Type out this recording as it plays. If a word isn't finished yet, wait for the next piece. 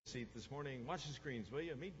Seat this morning. Watch the screens, will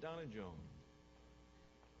you? Meet Don and Joan.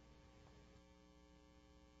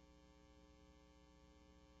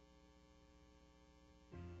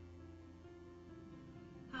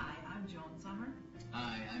 Hi, I'm Joan Summer.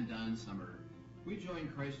 Hi, I'm Don Summer. We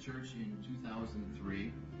joined Christ Church in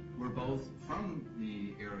 2003. We're both from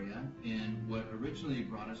the area, and what originally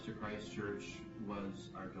brought us to Christ Church was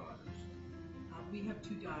our daughters. We have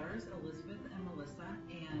two daughters, Elizabeth and Melissa,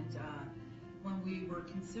 and when we were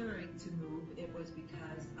considering to move, it was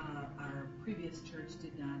because our previous church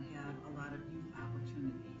did not have a lot of youth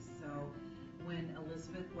opportunities. So when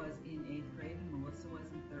Elizabeth was in 8th grade and Melissa was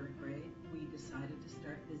in 3rd grade, we decided to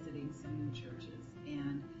start visiting some new churches.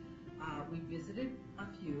 And we visited a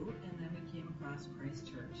few, and then we came across Christ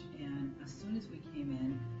Church. And as soon as we came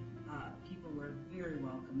in, people were very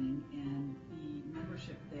welcoming, and the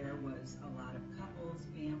membership there was a lot of couples,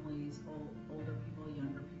 families, older people,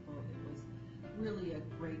 younger people. It was really a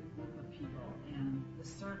great group of people, and the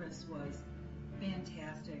service was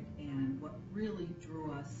fantastic. And what really drew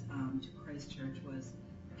us to Christ Church was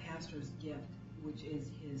the pastor's gift, which is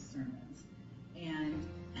his sermons. And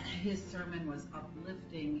his sermon was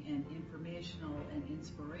uplifting and informational and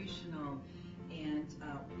inspirational, and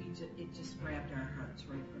it just grabbed our hearts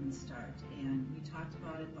right from the start. And we talked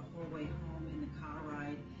about it the whole way home in the car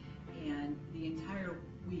ride, and the entire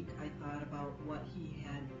week I thought about what he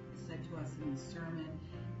had said to us in the sermon,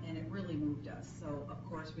 and it really moved us. So of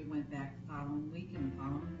course we went back the following week and the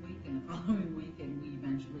following week and the following week, and we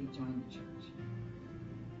eventually joined the church.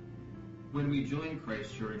 When we joined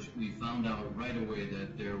Christ Church, we found out right away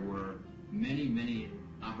that there were many, many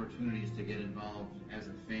opportunities to get involved as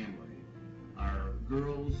a family. Our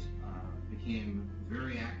girls became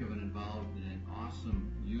very active and involved in an awesome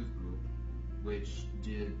youth group, which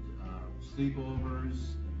did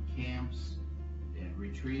sleepovers, and camps, and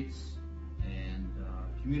retreats, and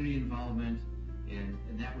community involvement, and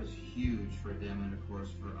that was huge for them and, of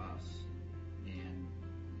course, for us. And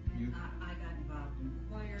I got involved in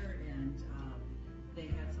choir, and they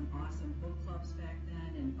had some awesome book clubs back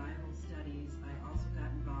then and Bible studies. I also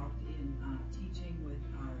got involved in teaching with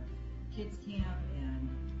our kids camp and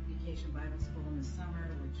Vacation Bible School in the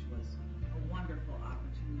summer, which was a wonderful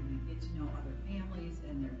opportunity to get to know other families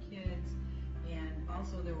and their kids. And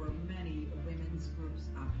also there were many women's groups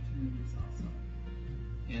opportunities also.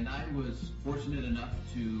 And I was fortunate enough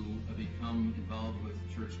to become involved with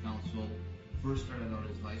church council. First started out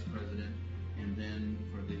as vice president, and then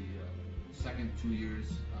for the second 2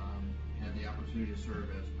 years had the opportunity to serve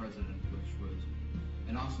as president, which was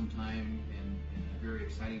an awesome time and a very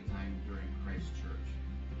exciting time during Christ Church.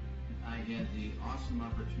 I had the awesome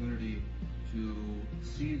opportunity to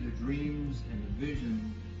see the dreams and the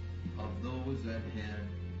vision of those that had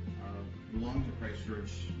belonged to Christ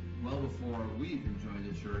Church well before we even joined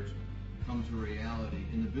the church come to reality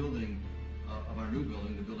in the building of our new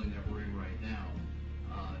building, the building that we're in right now.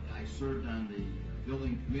 I served on the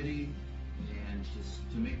building committee, and just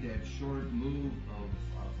to make that short move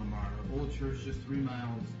from our old church just 3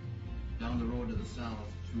 miles down the road to the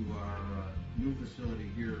south to our new facility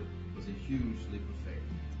here was a huge leap of faith.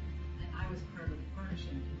 And I was part of the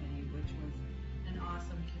furnishing committee, which was an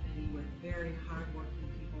awesome committee with very hardworking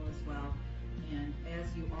people as well. And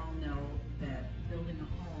as you all know, that building a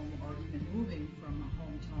home or even moving from a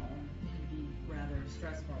home to home can be rather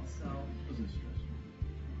stressful. So It wasn't stressful.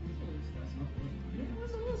 It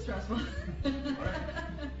was a little stressful.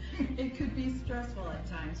 It could be stressful at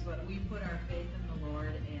times, but we put our faith in the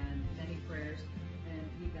Lord and many prayers, and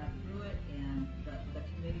we got through it. And the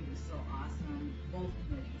committee was so awesome. Both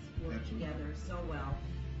committees worked together so well.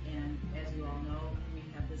 And as you all know, we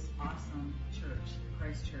have this awesome church,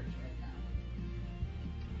 Christ Church, right now.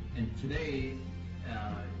 And today,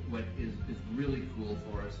 what is really cool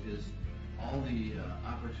for us is all the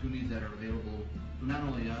opportunities that are available for not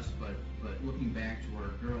only us, but looking back to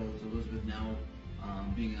our girls, Elizabeth now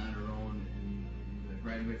being on her own and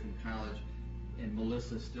graduating from college, and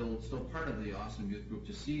Melissa still part of the awesome youth group,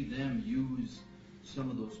 to see them use some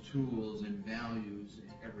of those tools and values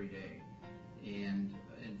every day. And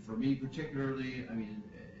for me particularly, I mean,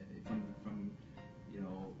 from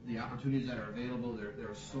the opportunities that are available, there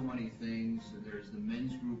are so many things. There's the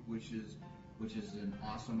men's group, which is an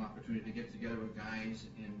awesome opportunity to get together with guys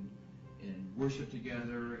and worship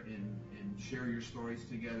together and share your stories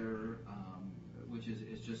together, which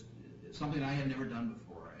is just something I had never done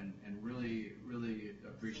before, and really, really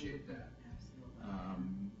appreciate that.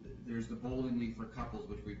 There's the Bowling League for couples,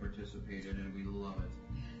 which we participate in, and we love it.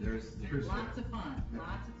 There's lots of fun.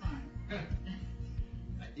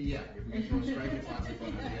 Yeah, if we can throw a strike, it's lots of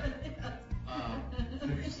fun. Yeah.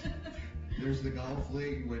 There's the golf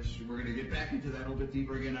league, which we're going to get back into that a little bit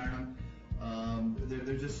deeper again, Arnhem.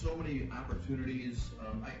 There's just so many opportunities.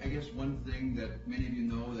 I guess one thing that many of you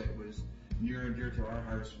know that was near and dear to our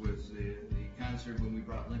hearts was the concert when we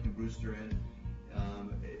brought Lincoln Brewster in.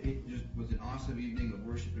 It just was an awesome evening of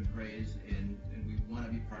worship and praise, and we want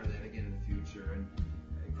to be part of that again in the future. And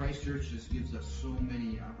Christ Church just gives us so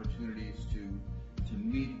many opportunities to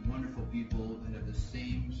meet wonderful people that have the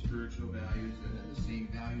same spiritual values and have the same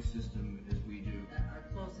value system as we do. Our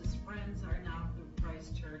closest friends are now through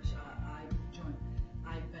Christ Church.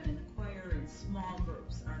 I've been in choir in small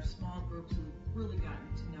groups. Our small groups have really gotten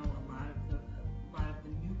to know a lot of the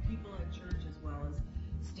new people at church, as well as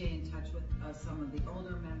stay in touch with some of the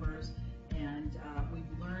older members. And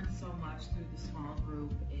we've learned so much through the small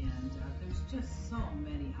group. And there's just so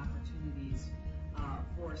many opportunities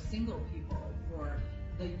for single people, for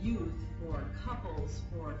the youth, for couples,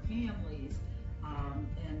 for families.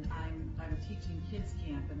 And I'm teaching kids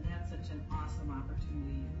camp, and that's such an awesome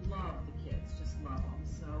opportunity. Love the kids, just love them.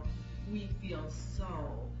 So we feel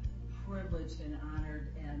so privileged and honored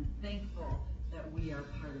and thankful that we are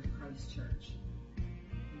part of Christ Church.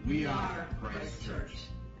 We are Christ Church.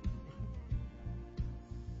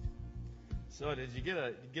 So did you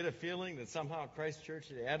get a feeling that somehow Christ Church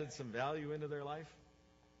had added some value into their life?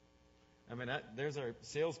 I mean, there's our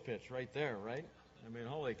sales pitch right there, right? I mean,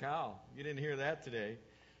 holy cow. You didn't hear that today.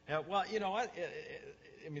 Well, you know what?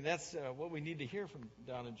 I mean, that's what we need to hear from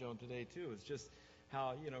Don and Joan today, too. It's just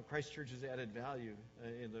how, Christ Church has added value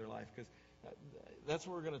in their life. Because that's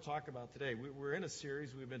what we're going to talk about today. We're in a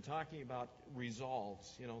series. We've been talking about resolves.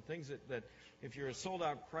 Things that if you're a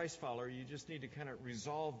sold-out Christ follower, you just need to kind of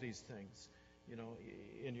resolve these things,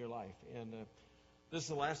 in your life. And this is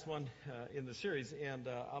the last one in the series. And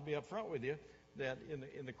I'll be up front with you that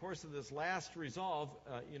in the course of this last resolve,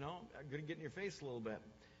 I'm going to get in your face a little bit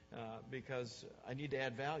because I need to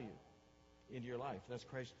add value into your life. That's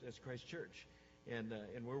Christ Church, and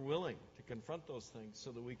we're willing to confront those things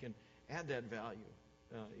so that we can add that value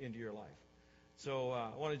into your life. So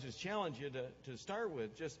I want to just challenge you to start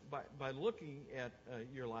with just by looking at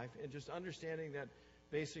your life and just understanding that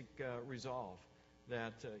basic resolve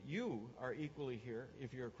that you are equally here.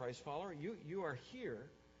 If you're a Christ follower, you are here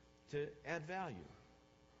to add value,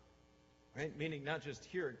 right? Meaning not just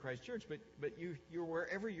here at Christ Church, but you're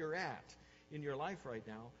wherever you're at in your life right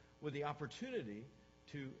now with the opportunity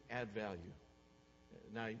to add value.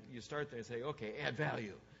 Now, you start there and say, okay, add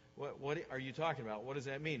value. What are you talking about? What does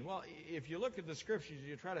that mean? Well, if you look at the Scriptures,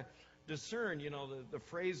 you try to discern, the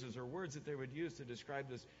phrases or words that they would use to describe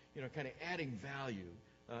this, kind of adding value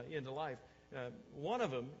into life. One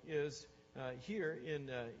of them is here in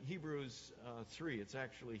Hebrews 3. It's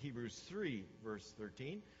actually Hebrews 3, verse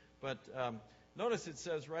 13. But notice it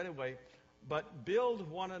says right away, but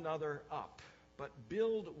build one another up. But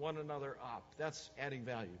build one another up. That's adding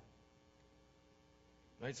value.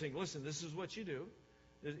 Right? Saying, listen, this is what you do.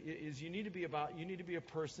 You need to be a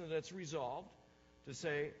person that's resolved to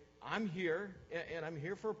say, I'm here, and I'm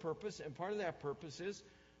here for a purpose, and part of that purpose is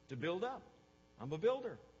to build up. I'm a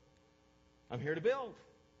builder. I'm here to build.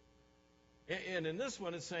 And in this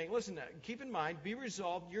one, it's saying, listen, keep in mind, be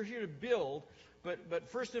resolved. You're here to build,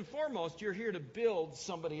 but first and foremost, you're here to build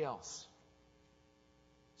somebody else.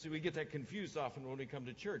 See, we get that confused often when we come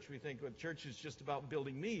to church. We think, well, church is just about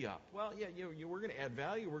building me up. Well, yeah, we're going to add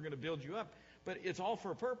value. We're going to build you up. But it's all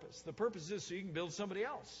for a purpose. The purpose is so you can build somebody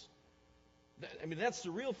else. That's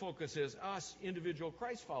the real focus is us individual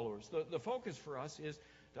Christ followers. The focus for us is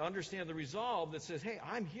to understand the resolve that says, hey,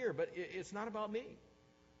 I'm here, but it's not about me.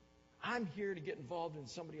 I'm here to get involved in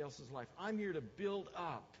somebody else's life. I'm here to build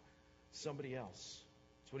up somebody else.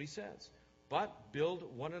 That's what he says. But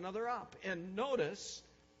build one another up. And notice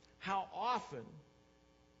how often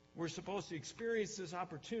we're supposed to experience this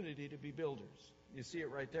opportunity to be builders. You see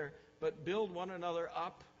it right there. But build one another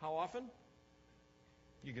up. How often?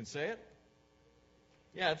 You can say it.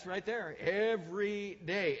 Yeah, it's right there. Every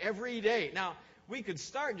day. Every day. Now, we could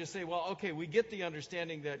start and just say, well, okay, we get the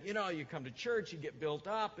understanding that, you come to church, you get built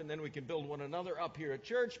up, and then we can build one another up here at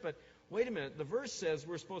church. But wait a minute. The verse says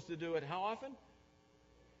we're supposed to do it how often?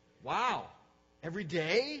 Wow. Every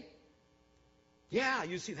day? Yeah,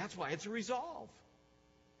 you see, that's why it's a resolve.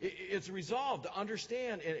 It's a resolve to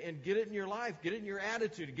understand and get it in your life, get it in your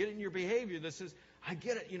attitude, get it in your behavior that says, I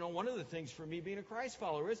get it. One of the things for me being a Christ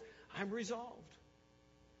follower is I'm resolved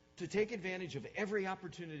to take advantage of every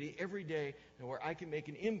opportunity, every day, and where I can make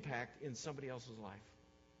an impact in somebody else's life.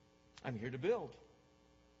 I'm here to build.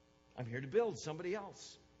 I'm here to build somebody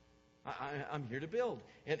else. I'm here to build.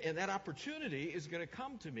 And that opportunity is going to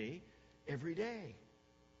come to me every day.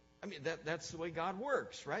 I mean, that's the way God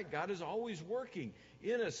works, right? God is always working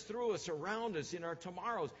in us, through us, around us, in our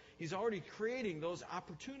tomorrows. He's already creating those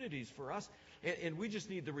opportunities for us. And we just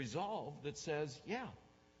need the resolve that says, yeah,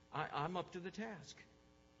 I'm up to the task.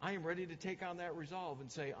 I am ready to take on that resolve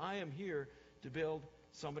and say, I am here to build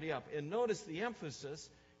somebody up. And notice the emphasis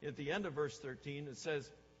at the end of verse 13. It says,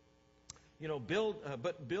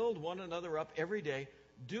 build one another up every day.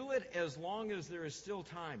 Do it as long as there is still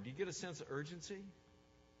time. Do you get a sense of urgency?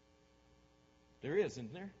 There is,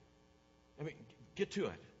 isn't there? I mean, get to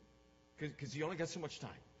it, because you only got so much time.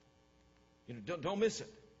 Don't miss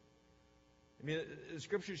it. I mean, the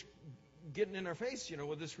Scripture's getting in our face,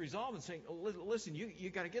 with this resolve and saying, listen, you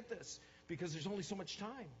got to get this, because there's only so much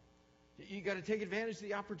time. You got to take advantage of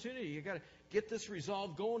the opportunity. You got to get this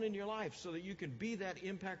resolve going in your life so that you can be that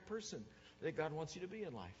impact person that God wants you to be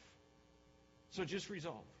in life. So just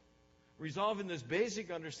resolve. Resolve in this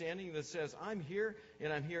basic understanding that says, I'm here,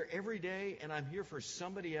 and I'm here every day, and I'm here for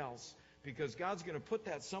somebody else, because God's going to put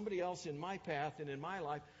that somebody else in my path and in my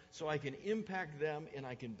life so I can impact them and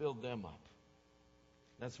I can build them up.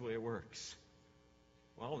 That's the way it works.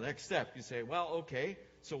 Well, next step, you say, well, okay,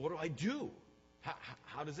 so what do I do?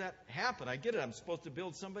 How does that happen? I get it. I'm supposed to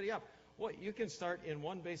build somebody up. Well, you can start in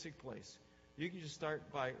one basic place. You can just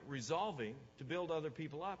start by resolving to build other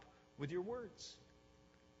people up with your words.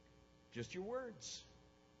 Just your words.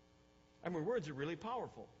 I mean, words are really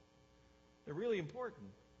powerful. They're really important.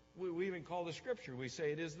 We even call the Scripture, we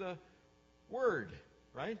say it is the Word,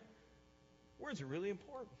 right? Words are really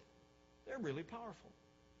important. They're really powerful.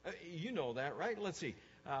 You know that, right? Let's see.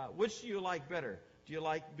 Which do you like better? Do you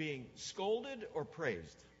like being scolded or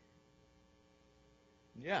praised?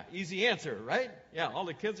 Yeah, easy answer, right? Yeah, all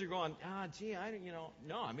the kids are going,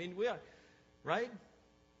 no. I mean, right?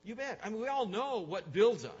 You bet. I mean, we all know what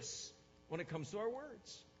builds us when it comes to our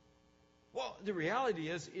words. Well, the reality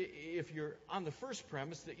is, if you're on the first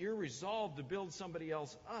premise that you're resolved to build somebody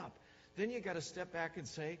else up, then you got to step back and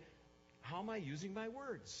say, how am I using my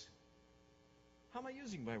words? How am I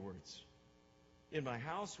using my words? In my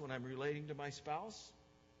house when I'm relating to my spouse?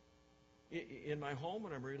 In my home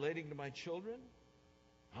when I'm relating to my children?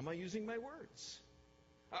 How am I using my words?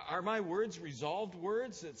 Are my words resolved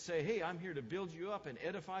words that say, hey, I'm here to build you up and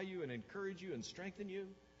edify you and encourage you and strengthen you?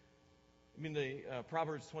 I mean, the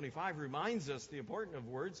Proverbs 25 reminds us the importance of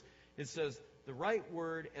words. It says, the right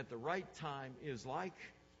word at the right time is like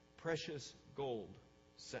precious gold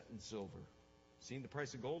set in silver. Seen the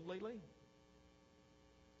price of gold lately?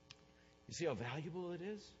 You see how valuable it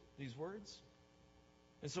is, these words?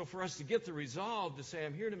 And so for us to get the resolve to say,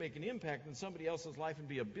 I'm here to make an impact in somebody else's life and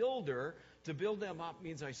be a builder, to build them up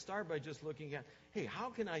means I start by just looking at, hey, how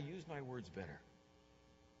can I use my words better?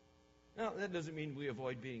 Now, that doesn't mean we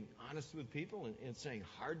avoid being honest with people and saying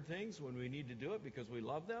hard things when we need to do it because we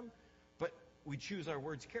love them, but we choose our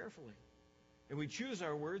words carefully. And we choose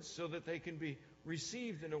our words so that they can be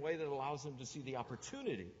received in a way that allows them to see the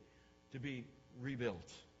opportunity to be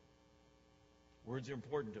rebuilt. Words are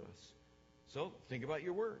important to us. So think about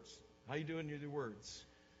your words. How are you doing with your words?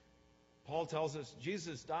 Paul tells us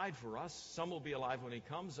Jesus died for us. Some will be alive when he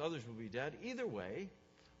comes. Others will be dead. Either way,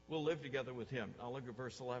 we'll live together with him. Now look at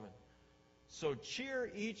verse 11. So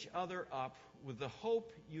cheer each other up with the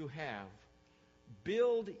hope you have.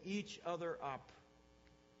 Build each other up.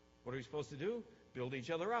 What are we supposed to do? Build each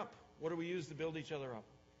other up. What do we use to build each other up?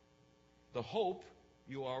 The hope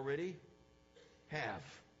you already have.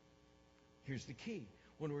 Here's the key.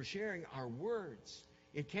 When we're sharing our words,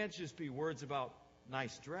 it can't just be words about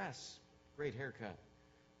nice dress, great haircut,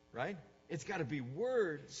 right? It's got to be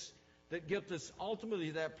words that get us ultimately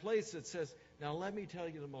to that place that says, now let me tell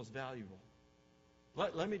you the most valuable.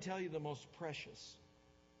 Let me tell you the most precious.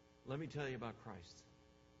 Let me tell you about Christ.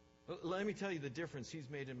 Let me tell you the difference he's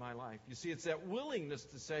made in my life. You see, it's that willingness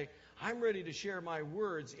to say, I'm ready to share my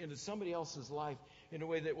words into somebody else's life in a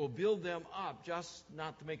way that will build them up, just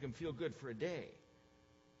not to make them feel good for a day,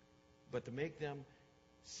 but to make them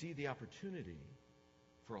see the opportunity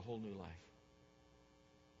for a whole new life.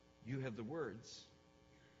 You have the words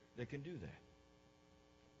that can do that.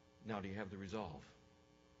 Now, do you have the resolve?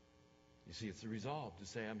 You see, it's the resolve to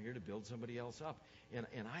say, I'm here to build somebody else up. And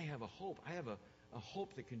I have a hope. I have a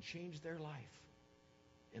hope that can change their life.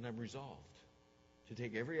 And I'm resolved to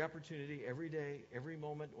take every opportunity, every day, every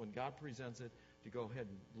moment when God presents it, to go ahead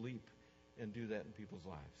and leap and do that in people's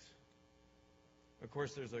lives. Of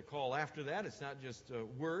course, there's a call after that. It's not just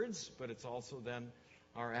words, but it's also then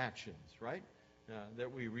our actions, right?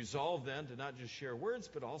 That we resolve then to not just share words,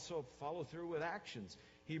 but also follow through with actions.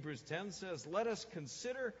 Hebrews 10 says, let us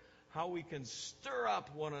consider how we can stir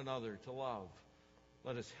up one another to love.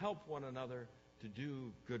 Let us help one another to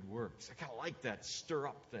do good works. I kind of like that stir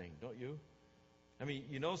up thing, don't you? I mean,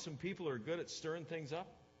 you know some people are good at stirring things up?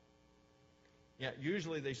 Yeah,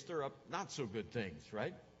 usually they stir up not so good things,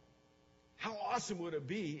 right? How awesome would it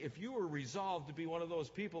be if you were resolved to be one of those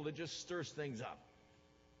people that just stirs things up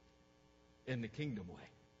in the kingdom way?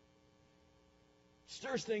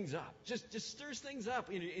 Stirs things up. Just stirs things up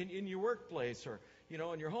in your workplace or,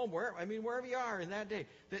 in your home, wherever you are in that day,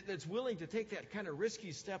 that's willing to take that kind of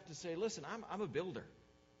risky step to say, listen, I'm a builder.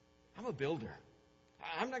 I'm a builder.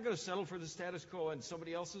 I'm not going to settle for the status quo in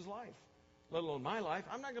somebody else's life, let alone my life.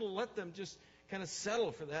 I'm not going to let them just kind of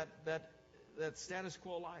settle for that status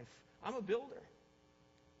quo life. I'm a builder.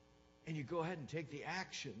 And you go ahead and take the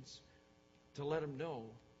actions to let them know,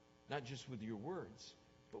 not just with your words,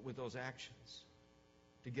 but with those actions,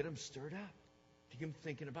 to get them stirred up, to get them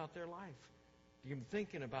thinking about their life, to get them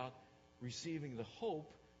thinking about receiving the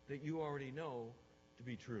hope that you already know to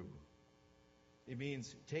be true. It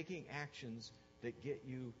means taking actions that get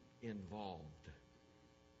you involved.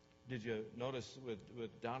 Did you notice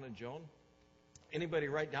with Don and Joan? Anybody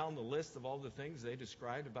write down the list of all the things they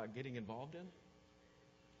described about getting involved in?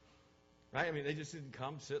 Right? I mean, they just didn't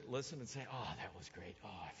come, sit, listen, and say, oh, that was great. Oh,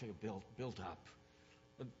 I feel built up.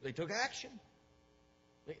 But they took action.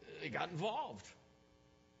 They got involved.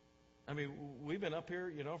 I mean, we've been up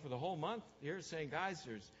here, for the whole month here saying, guys,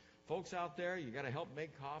 there's folks out there, you got to help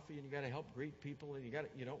make coffee, and you got to help greet people, and you got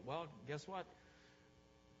to, well, guess what?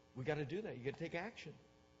 We got to do that. You got to take action.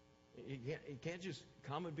 You can't just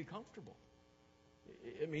come and be comfortable.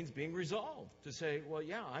 It means being resolved to say, well,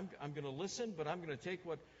 yeah, I'm going to listen, but I'm going to take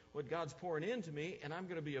what God's pouring into me, and I'm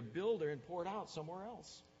going to be a builder and pour it out somewhere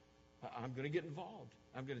else. I'm going to get involved.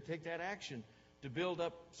 I'm going to take that action to build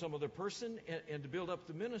up some other person and to build up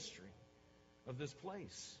the ministry of this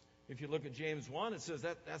place. If you look at James 1, it says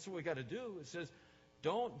that's what we got to do. It says,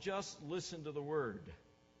 don't just listen to the word.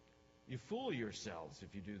 You fool yourselves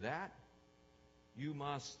if you do that. You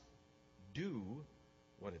must do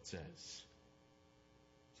what it says.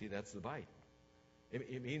 See, that's the bite.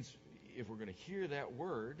 It means if we're going to hear that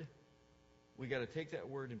word, we got to take that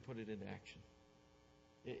word and put it into action.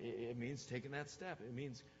 It means taking that step. It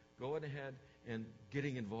means going ahead and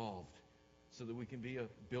getting involved so that we can be a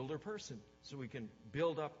builder person, so we can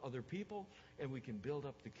build up other people, and we can build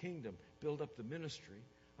up the kingdom, build up the ministry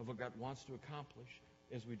of what God wants to accomplish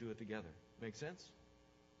as we do it together. Make sense?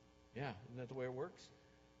 Yeah, isn't that the way it works?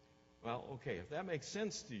 Well, okay, if that makes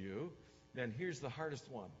sense to you, then here's the hardest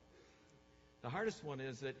one. The hardest one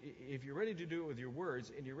is that if you're ready to do it with your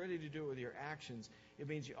words and you're ready to do it with your actions, it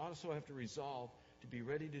means you also have to resolve to be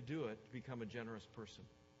ready to do it, to become a generous person.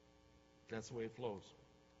 That's the way it flows.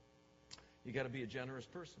 You got to be a generous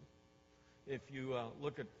person. If you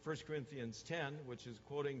look at 1 Corinthians 10, which is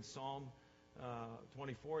quoting Psalm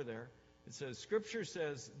 24 there, it says, Scripture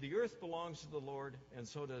says, the earth belongs to the Lord, and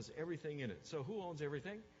so does everything in it. So who owns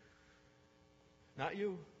everything? Not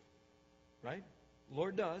you, right?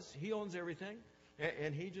 Lord does. He owns everything,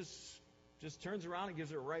 and He just turns around and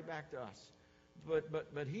gives it right back to us.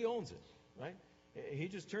 But He owns it, right? He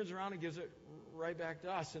just turns around and gives it right back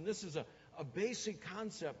to us. And this is a basic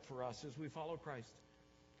concept for us as we follow Christ,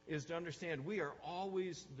 is to understand we are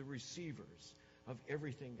always the receivers of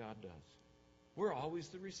everything God does. We're always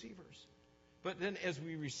the receivers. But then as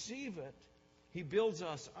we receive it, He builds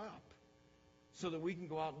us up so that we can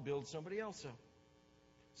go out and build somebody else up.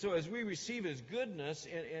 So as we receive His goodness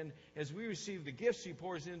and as we receive the gifts He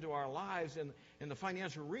pours into our lives and the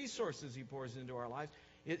financial resources He pours into our lives,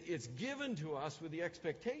 it's given to us with the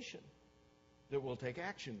expectation that we'll take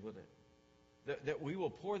action with it, that we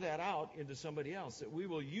will pour that out into somebody else, that we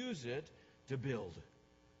will use it to build.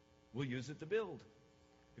 We'll use it to build.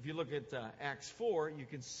 If you look at Acts 4, you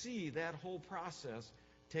can see that whole process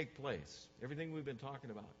take place. Everything we've been talking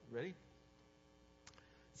about. Ready?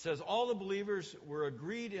 It says, all the believers were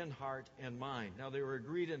agreed in heart and mind. Now, they were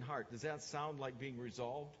agreed in heart. Does that sound like being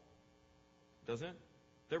resolved? Doesn't it?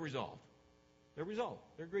 They're resolved. They're resolved.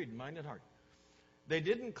 They're agreed in mind and heart. They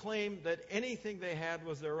didn't claim that anything they had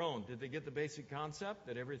was their own. Did they get the basic concept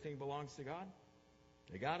that everything belongs to God?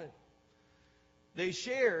 They got it. They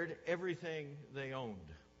shared everything they owned.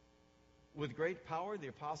 With great power, the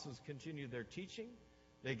apostles continued their teaching.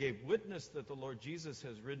 They gave witness that the Lord Jesus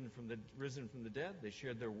has risen from the dead. They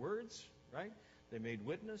shared their words, right? They made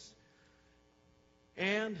witness.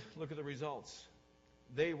 And look at the results.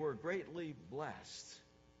 They were greatly blessed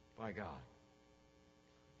by God.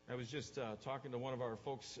 I was just talking to one of our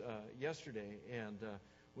folks yesterday, and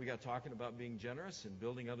we got talking about being generous and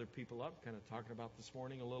building other people up, kind of talking about this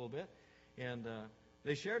morning a little bit. And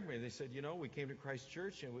They shared with me. They said, we came to Christ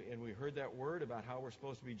Church and we heard that word about how we're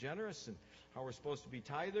supposed to be generous and how we're supposed to be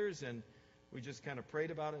tithers, and we just kind of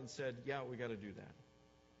prayed about it and said, yeah, we got to do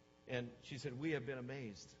that. And she said, we have been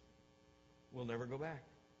amazed. We'll never go back.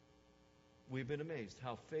 We've been amazed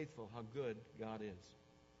how faithful, how good God is.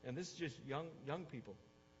 And this is just young people,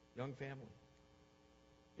 young family.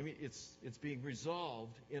 I mean, it's being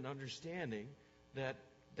resolved in understanding that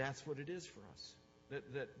that's what it is for us.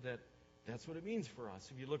 That's what it means for us.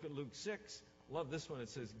 If you look at Luke 6, love this one. It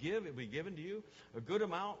says, give, it will be given to you. A good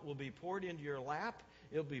amount will be poured into your lap.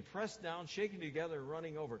 It'll be pressed down, shaken together,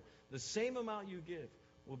 running over. The same amount you give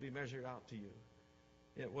will be measured out to you.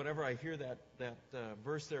 Whenever I hear that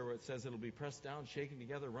verse there where it says it'll be pressed down, shaken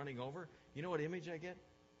together, running over, you know what image I get?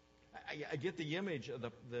 I get the image of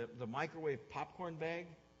the microwave popcorn bag.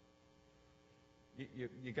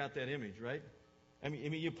 You got that image, right? I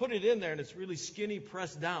mean, you put it in there and it's really skinny,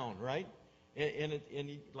 pressed down, right? And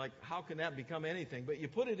like, how can that become anything? But you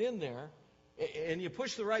put it in there and you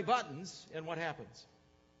push the right buttons, and what happens?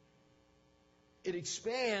 It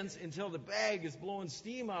expands until the bag is blowing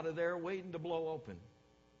steam out of there, waiting to blow open.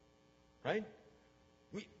 Right?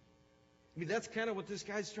 I mean, that's kind of what this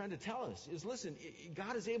guy's trying to tell us, is listen,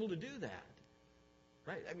 God is able to do that.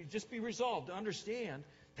 Right? I mean, just be resolved to understand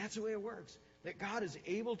that's the way it works. That God is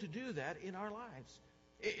able to do that in our lives.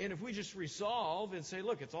 And if we just resolve and say,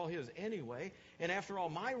 look, it's all His anyway, and after all,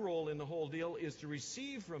 my role in the whole deal is to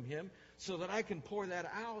receive from Him so that I can pour that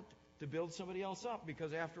out to build somebody else up.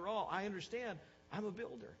 Because after all, I understand I'm a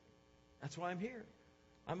builder. That's why I'm here.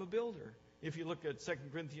 I'm a builder. If you look at 2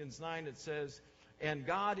 Corinthians 9, it says, and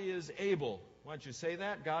God is able. Why don't you say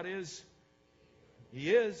that? God is?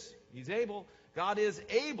 He is. He's able. God is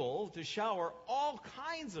able to shower all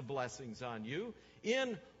kinds of blessings on you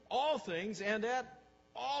in all things and at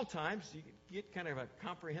all times. You get kind of a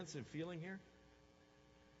comprehensive feeling here.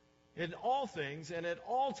 In all things and at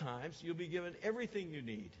all times, you'll be given everything you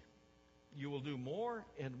need. You will do more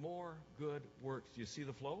and more good works. Do you see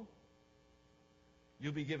the flow?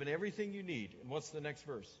 You'll be given everything you need. And what's the next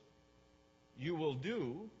verse? You will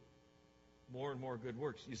do more and more good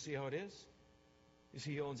works. You see how it is? You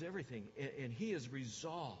see, He owns everything. And He is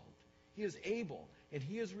resolved. He is able. And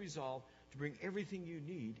He is resolved to bring everything you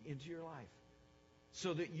need into your life.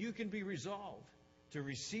 So that you can be resolved to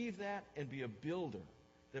receive that and be a builder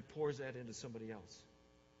that pours that into somebody else.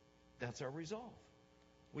 That's our resolve.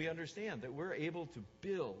 We understand that we're able to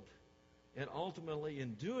build. And ultimately,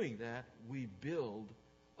 in doing that, we build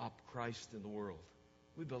up Christ in the world.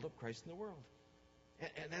 We build up Christ in the world.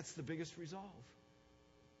 And that's the biggest resolve.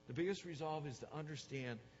 The biggest resolve is to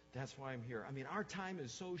understand that's why I'm here. I mean, our time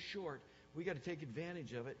is so short, we got to take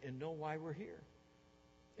advantage of it and know why we're here.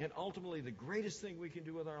 And ultimately, the greatest thing we can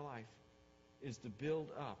do with our life is to build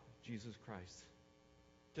up Jesus Christ.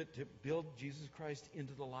 To build Jesus Christ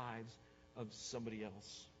into the lives of somebody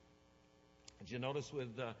else. Did you notice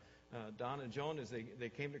with Don and Joan as they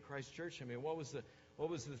came to Christ Church? I mean, what was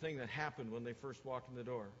the thing that happened when they first walked in the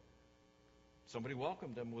door? Somebody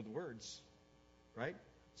welcomed them with words, right?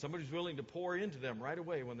 Somebody's willing to pour into them right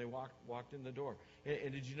away when they walked in the door.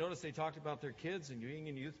 And did you notice they talked about their kids and being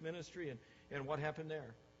in youth ministry and what happened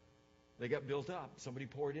there? They got built up. Somebody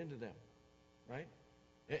poured into them, right?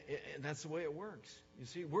 And that's the way it works. You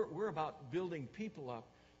see, we're about building people up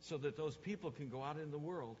so that those people can go out in the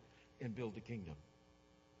world and build the kingdom.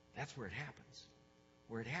 That's where it happens.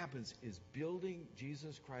 Where it happens is building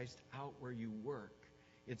Jesus Christ out where you work.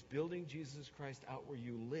 It's building Jesus Christ out where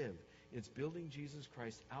you live. It's building Jesus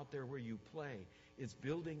Christ out there where you play. It's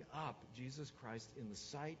building up Jesus Christ in the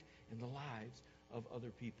sight and the lives of other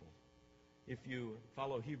people. If you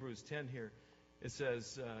follow Hebrews 10 here, it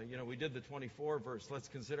says, we did the 24 verse. Let's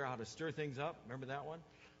consider how to stir things up. Remember that one?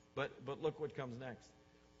 But look what comes next.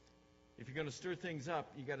 If you're going to stir things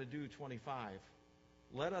up, you got to do 25.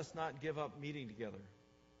 Let us not give up meeting together.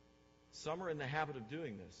 Some are in the habit of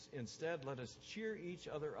doing this. Instead, let us cheer each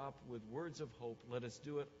other up with words of hope. Let us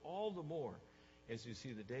do it all the more as you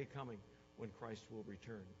see the day coming when Christ will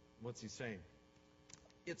return. What's he saying?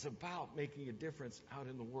 It's about making a difference out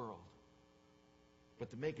in the world.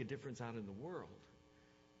 But to make a difference out in the world,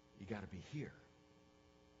 you got to be here.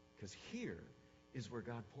 Because here is where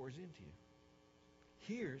God pours into you.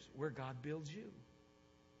 Here's where God builds you.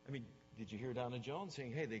 I mean, did you hear Donna Jones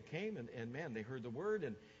saying, hey, they came and man, they heard the word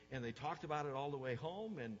and they talked about it all the way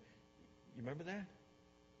home, and you remember that?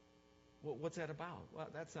 Well, what's that about? Well,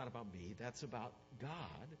 that's not about me. That's about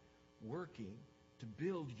God working to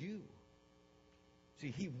build you.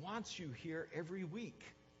 See, He wants you here every week.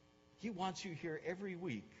 He wants you here every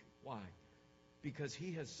week. Why? because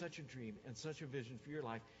He has such a dream and such a vision for your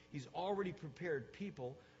life. He's already prepared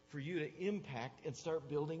people for you to impact and start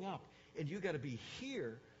building up. And you got to be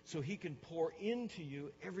here so He can pour into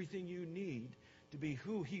you everything you need to be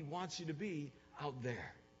who He wants you to be out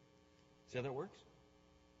there. See how that works?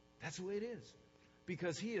 That's the way it is.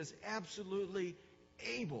 Because He is absolutely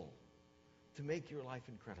able to make your life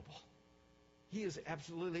incredible. He is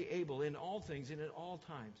absolutely able in all things and at all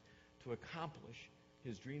times to accomplish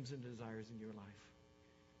His dreams and desires in your life.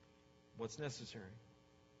 What's necessary?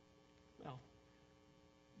 Well,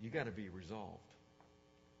 you got to be resolved.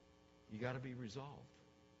 You got to be resolved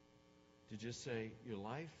to just say your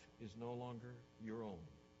life is no longer your own.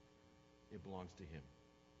 It belongs to Him.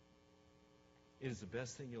 It is the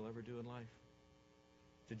best thing you'll ever do in life.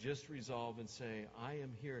 To just resolve and say, I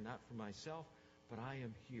am here not for myself, but I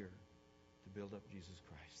am here to build up Jesus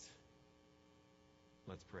Christ.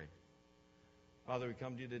 Let's pray. Father, we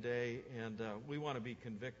come to you today, and we want to be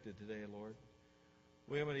convicted today, Lord.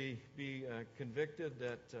 We want to be convicted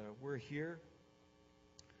that we're here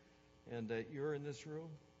and that you're in this room,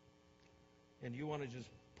 and you want to just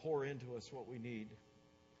pour into us what we need.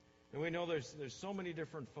 And we know there's so many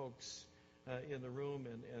different folks in the room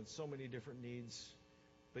and so many different needs,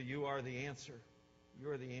 but you are the answer. You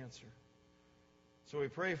are the answer. So we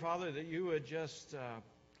pray, Father, that you would just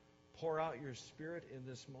pour out your Spirit in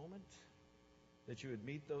this moment, that you would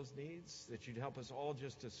meet those needs, that you'd help us all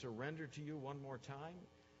just to surrender to you one more time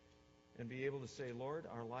and be able to say, Lord,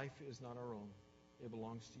 our life is not our own. It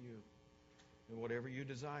belongs to you. And whatever you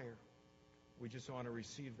desire, we just want to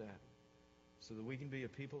receive that so that we can be a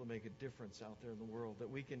people that make a difference out there in the world, that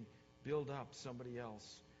we can build up somebody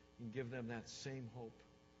else and give them that same hope,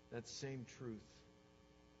 that same truth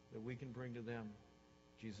that we can bring to them,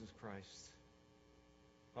 Jesus Christ.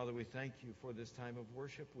 Father, we thank you for this time of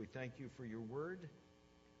worship. We thank you for your word.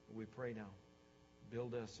 We pray now,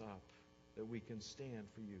 build us up that we can stand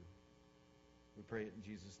for you. We pray it in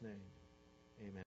Jesus' name. Amen.